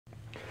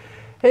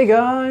Hey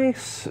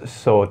guys!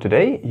 So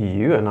today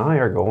you and I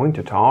are going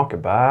to talk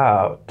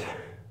about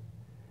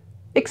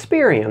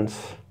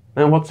experience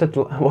and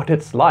what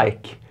it's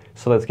like.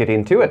 So let's get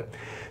into it.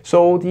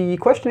 So the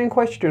question in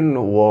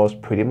question was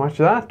pretty much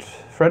that.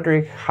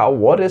 Frederick,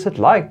 what is it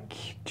like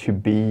to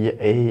be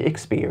a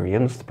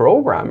experienced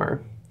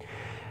programmer?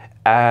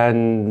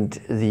 And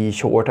the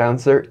short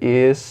answer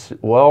is,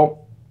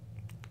 well,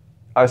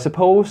 I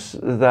suppose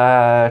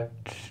that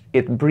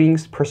it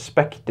brings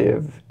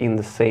perspective in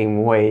the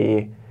same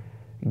way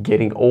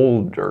getting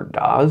older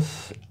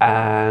does,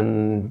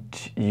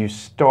 and you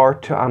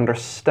start to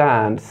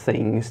understand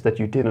things that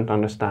you didn't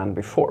understand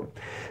before.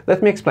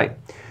 Let me explain.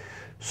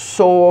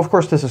 So, of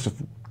course, this is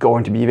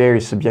going to be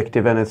very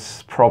subjective, and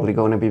it's probably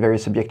going to be very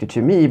subjective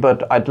to me,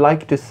 but I'd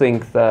like to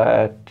think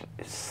that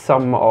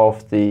some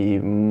of the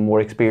more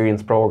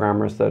experienced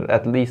programmers, that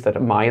at least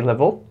at my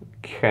level,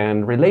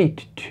 can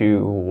relate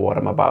to what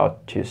I'm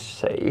about to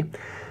say,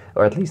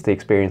 or at least the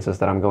experiences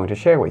that I'm going to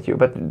share with you.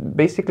 But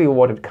basically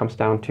what it comes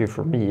down to,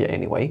 for me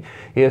anyway,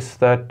 is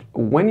that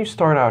when you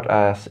start out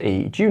as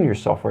a junior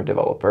software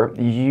developer,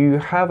 you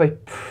have a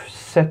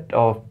set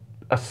of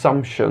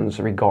assumptions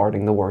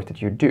regarding the work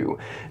that you do.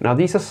 Now,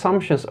 these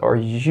assumptions are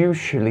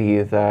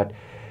usually that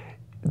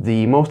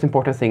the most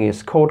important thing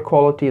is code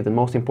quality, the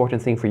most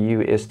important thing for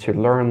you is to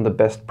learn the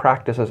best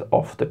practices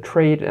of the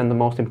trade, and the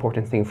most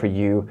important thing for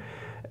you,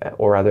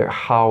 or rather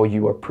how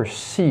you are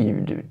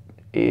perceived,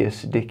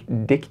 is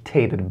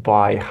dictated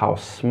by how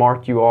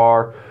smart you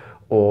are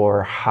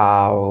or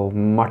how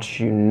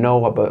much you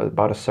know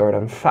about a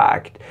certain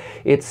fact.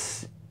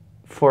 It's,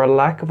 for a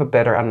lack of a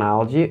better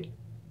analogy,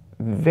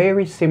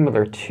 very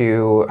similar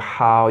to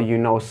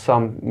how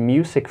some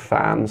music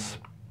fans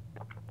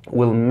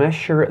will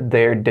measure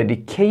their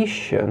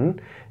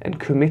dedication and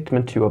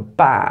commitment to a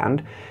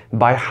band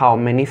by how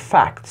many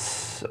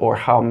facts or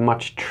how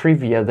much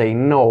trivia they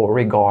know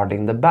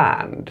regarding the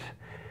band.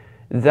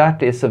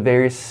 That is a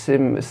very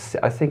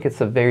I think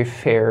it's a very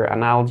fair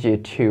analogy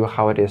to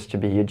how it is to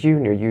be a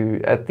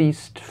junior, at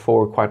least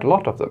for quite a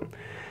lot of them.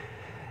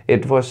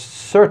 It was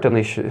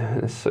certainly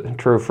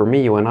true for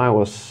me when I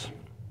was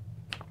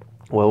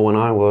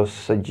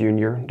a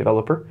junior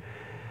developer.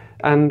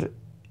 And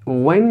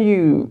when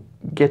you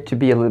get to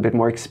be a little bit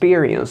more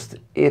experienced,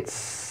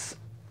 it's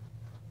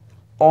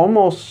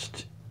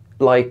almost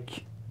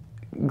like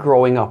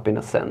growing up in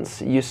a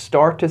sense. You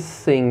start to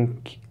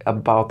think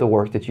about the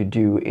work that you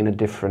do in a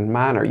different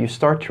manner. You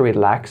start to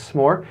relax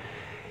more.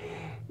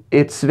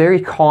 It's very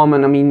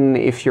common, I mean,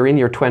 if you're in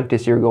your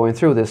 20s, you're going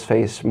through this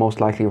phase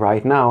most likely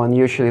right now, and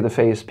usually the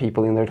phase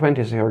people in their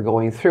 20s are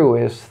going through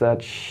is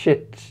that,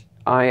 shit,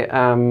 I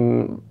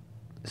am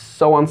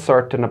so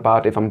uncertain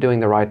about if I'm doing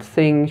the right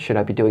thing. Should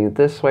I be doing it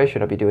this way?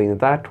 Should I be doing it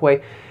that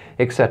way?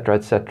 Etc,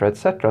 etc,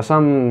 etc.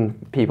 Some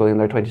people in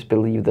their 20s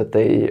believe that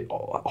they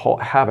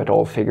have it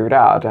all figured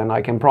out, and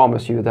I can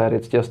promise you that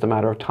it's just a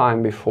matter of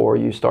time before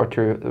you start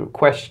to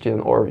question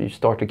or you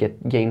start to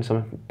gain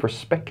some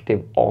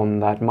perspective on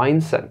that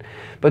mindset.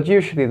 But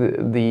usually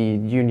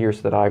the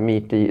juniors that I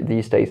meet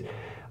these days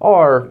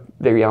are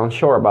very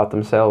unsure about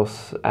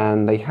themselves,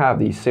 and they have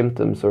these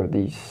symptoms or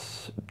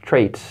these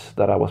traits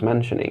that I was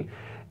mentioning.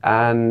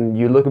 And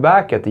you look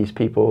back at these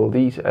people,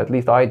 at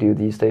least I do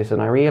these days,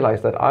 and I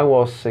realize that I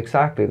was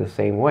exactly the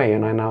same way,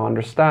 and I now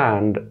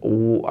understand.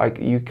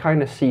 You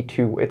kind of see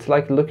it's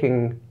like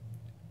looking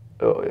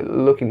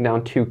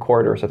down two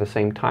corridors at the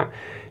same time.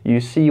 You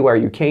see where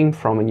you came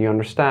from, and you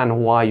understand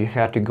why you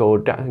had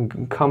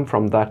to come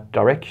from that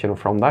direction,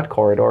 from that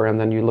corridor, and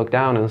then you look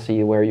down and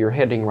see where you're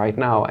heading right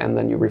now, and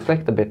then you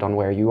reflect a bit on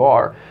where you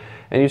are,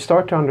 and you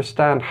start to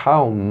understand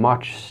how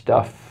much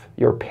stuff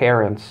your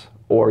parents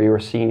or your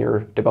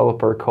senior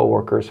developer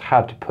coworkers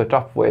had to put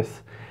up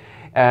with.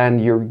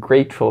 And you're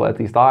grateful, at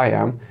least I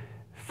am,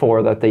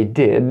 for that they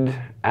did.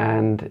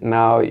 And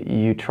now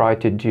you try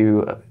to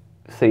do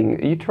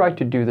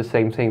the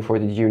same thing for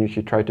the juniors.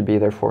 You try to be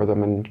there for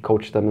them and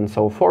coach them and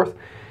so forth.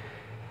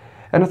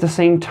 And at the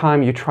same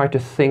time, you try to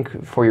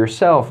think for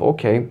yourself,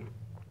 okay,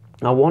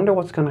 I wonder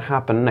what's going to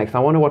happen next. I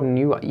wonder what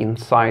new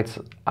insights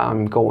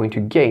I'm going to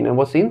gain. And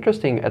what's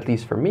interesting, at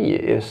least for me,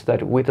 is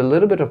that with a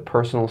little bit of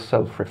personal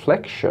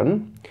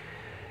self-reflection,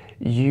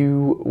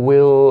 you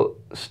will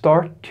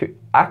start to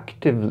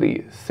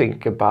actively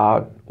think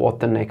about what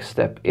the next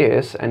step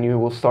is, and you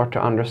will start to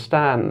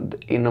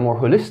understand in a more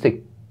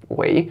holistic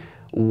way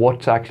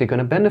what's actually going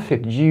to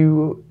benefit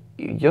you,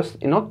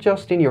 not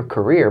just in your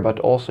career, but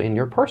also in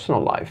your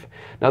personal life.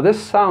 Now,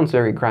 this sounds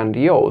very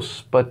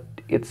grandiose, but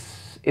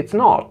it's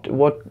not.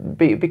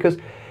 Because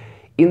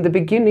in the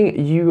beginning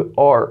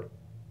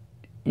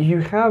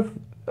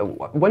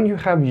when you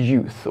have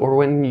youth, or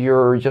when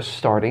you're just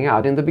starting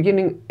out, in the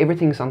beginning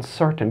everything's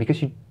uncertain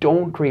because you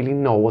don't really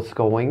know what's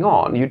going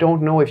on. You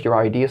don't know if your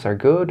ideas are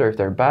good or if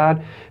they're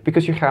bad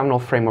because you have no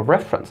frame of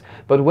reference.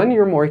 But when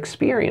you're more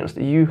experienced,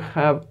 you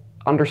have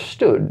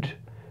understood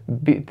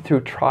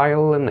through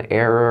trial and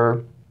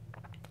error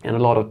and a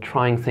lot of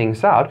trying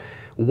things out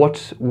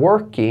what's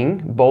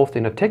working both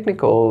in a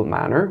technical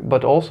manner,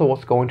 but also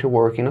what's going to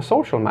work in a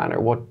social manner,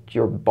 what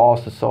your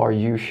bosses are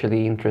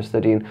usually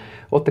interested in,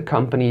 what the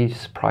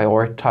companies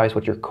prioritize,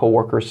 what your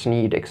coworkers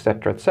need,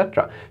 etc.,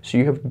 etc. So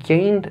you have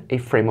gained a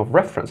frame of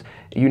reference.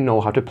 You know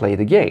how to play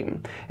the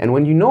game. And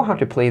when you know how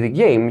to play the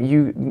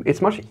game,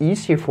 it's much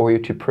easier for you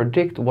to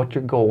predict what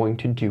you're going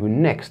to do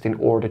next in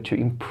order to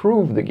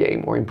improve the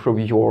game or improve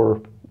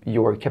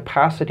your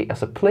capacity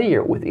as a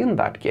player within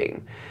that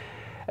game.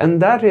 And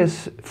that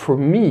is, for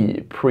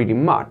me, pretty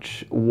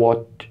much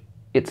what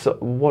it's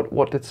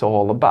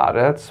all about.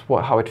 That's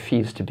how it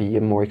feels to be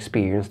a more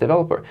experienced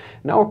developer.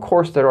 Now, of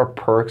course, there are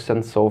perks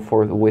and so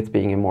forth with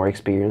being a more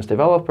experienced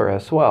developer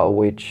as well,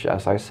 which,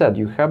 as I said,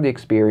 you have the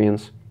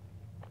experience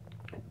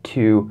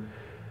to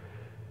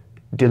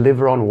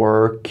deliver on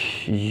work.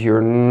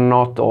 You're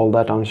not all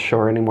that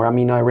unsure anymore. I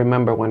mean, I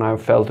remember when I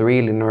felt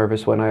really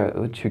nervous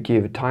to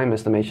give time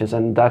estimations,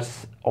 and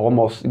that's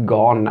almost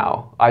gone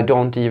now. I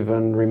don't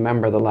even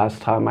remember the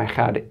last time I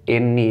had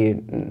any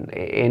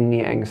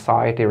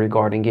anxiety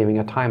regarding giving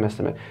a time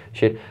estimate.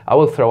 Shit, I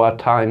will throw out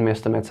time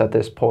estimates at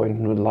this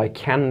point like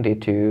candy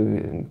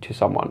to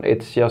someone.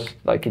 It's just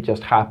like, it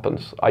just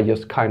happens. I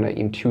just kind of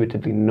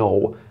intuitively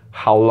know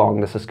how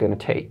long this is going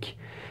to take.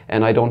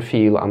 And I don't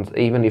feel,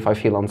 even if I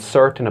feel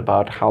uncertain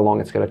about how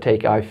long it's going to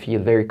take, I feel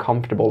very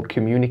comfortable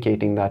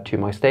communicating that to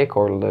my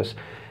stakeholders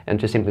and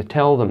to simply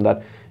tell them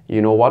that,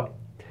 you know what,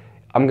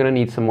 I'm going to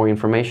need some more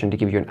information to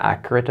give you an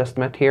accurate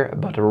estimate here,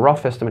 but a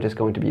rough estimate is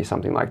going to be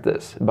something like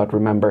this. But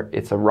remember,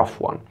 it's a rough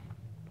one.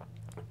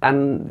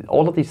 And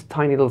all of these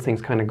tiny little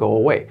things kind of go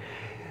away.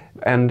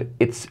 And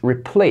it's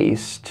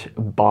replaced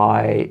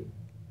by,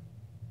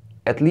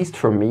 at least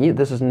for me,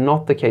 this is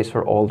not the case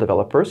for all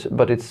developers,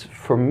 but it's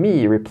for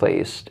me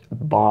replaced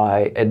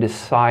by a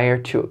desire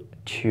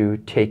to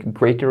take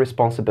greater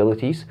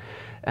responsibilities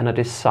and a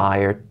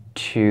desire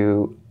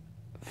to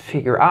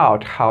figure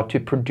out how to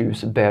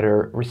produce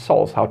better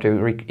results, how to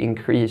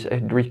reduce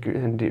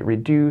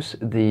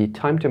the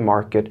time to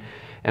market,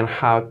 and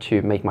how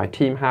to make my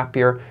team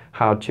happier,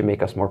 how to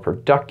make us more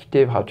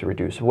productive, how to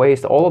reduce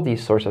waste. All of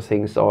these sorts of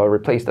things are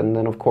replaced. And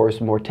then, of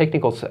course, more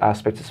technical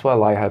aspects as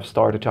well. I have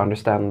started to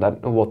understand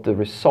that what the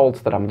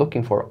results that I'm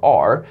looking for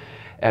are,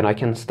 and I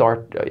can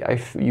start,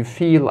 you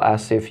feel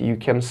as if you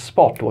can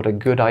spot what a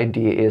good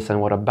idea is and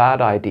what a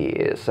bad idea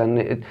is. And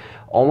it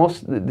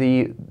almost,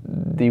 the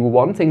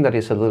one thing that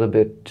is a little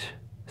bit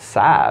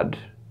sad,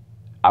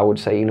 I would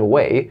say in a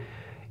way,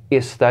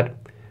 is that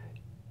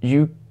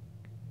you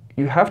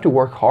have to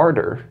work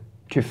harder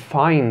to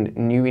find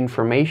new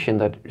information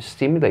that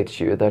stimulates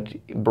you,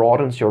 that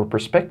broadens your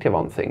perspective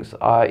on things.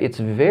 It's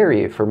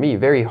for me,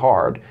 very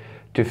hard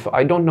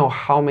I don't know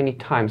how many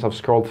times I've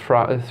scrolled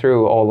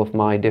through all of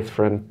my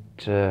different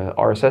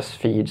RSS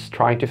feeds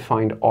trying to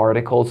find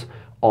articles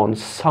on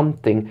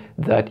something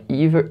that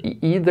either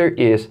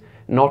is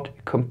not,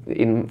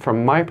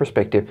 from my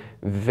perspective,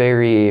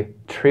 very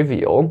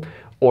trivial,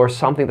 or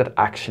something that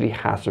actually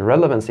has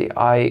relevancy.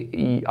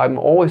 I'm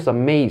always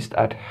amazed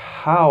at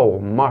how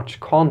much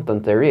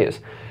content there is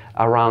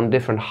around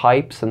different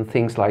hypes and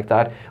things like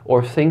that,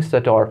 or things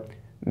that are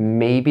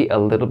maybe a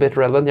little bit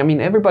relevant. I mean,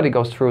 everybody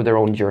goes through their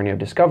own journey of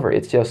discovery.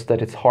 It's just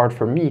that it's hard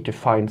for me to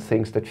find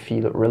things that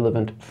feel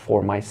relevant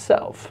for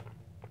myself.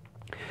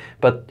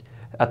 But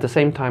at the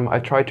same time, I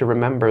try to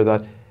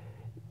remember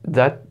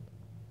that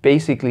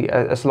basically,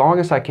 as long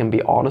as I can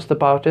be honest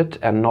about it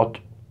and not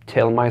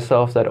tell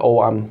myself that,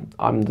 oh,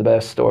 I'm the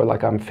best, or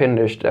like I'm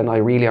finished, and I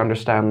really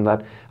understand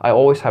that I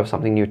always have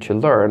something new to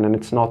learn, and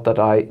it's not that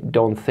I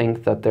don't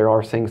think that there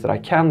are things that I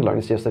can learn,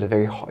 it's just that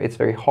it's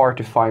very hard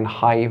to find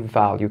high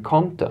value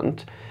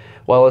content.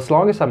 Well, as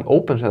long as I'm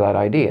open to that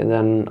idea,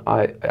 then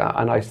I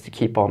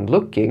keep on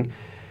looking,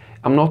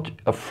 I'm not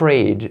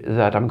afraid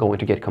that I'm going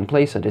to get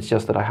complacent. It's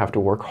just that I have to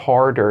work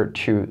harder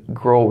to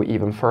grow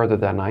even further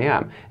than I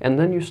am. And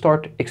then you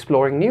start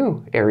exploring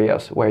new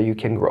areas where you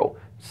can grow,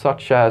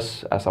 such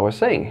as I was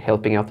saying,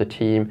 helping out the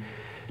team,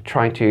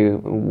 trying to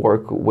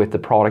work with the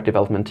product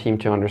development team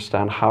to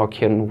understand how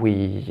can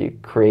we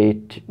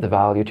create the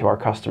value to our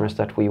customers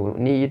that we will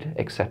need,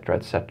 etc.,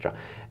 etc.,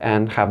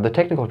 and have the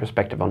technical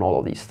perspective on all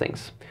of these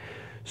things.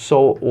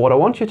 So what I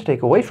want you to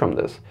take away from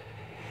this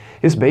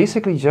is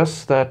basically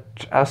just that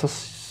as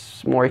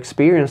a more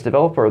experienced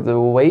developer, the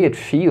way it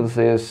feels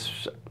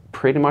is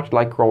pretty much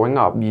like growing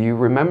up. You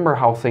remember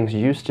how things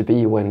used to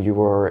be when you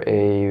were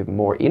a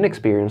more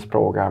inexperienced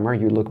programmer.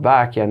 You look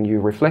back and you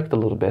reflect a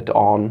little bit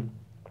on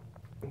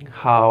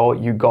how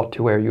you got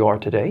to where you are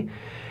today,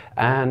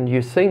 and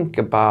you think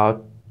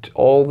about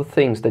all the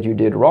things that you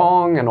did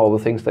wrong and all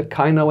the things that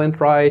kind of went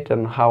right,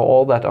 and how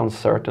all that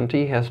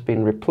uncertainty has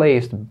been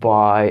replaced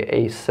by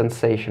a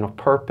sensation of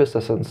purpose,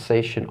 a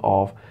sensation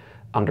of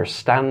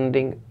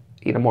understanding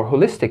in a more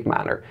holistic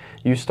manner.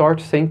 You start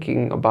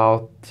thinking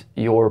about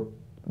your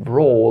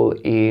role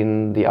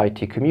in the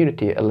IT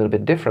community a little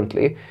bit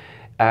differently,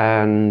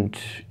 and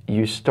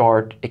you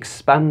start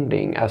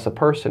expanding as a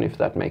person, if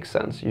that makes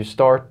sense. You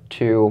start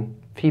to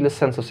feel a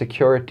sense of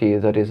security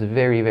that is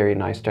very, very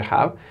nice to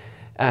have.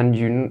 and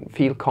you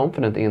feel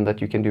confident in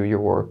that you can do your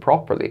work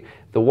properly.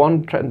 The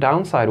one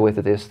downside with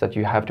it is that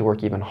you have to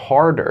work even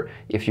harder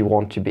if you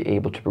want to be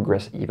able to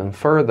progress even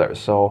further.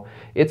 So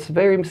it's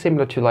very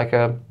similar to like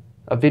a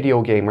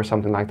video game or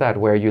something like that,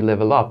 where you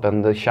level up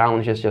and the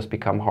challenges just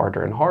become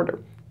harder and harder.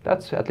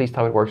 That's at least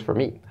how it works for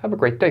me. Have a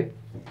great day.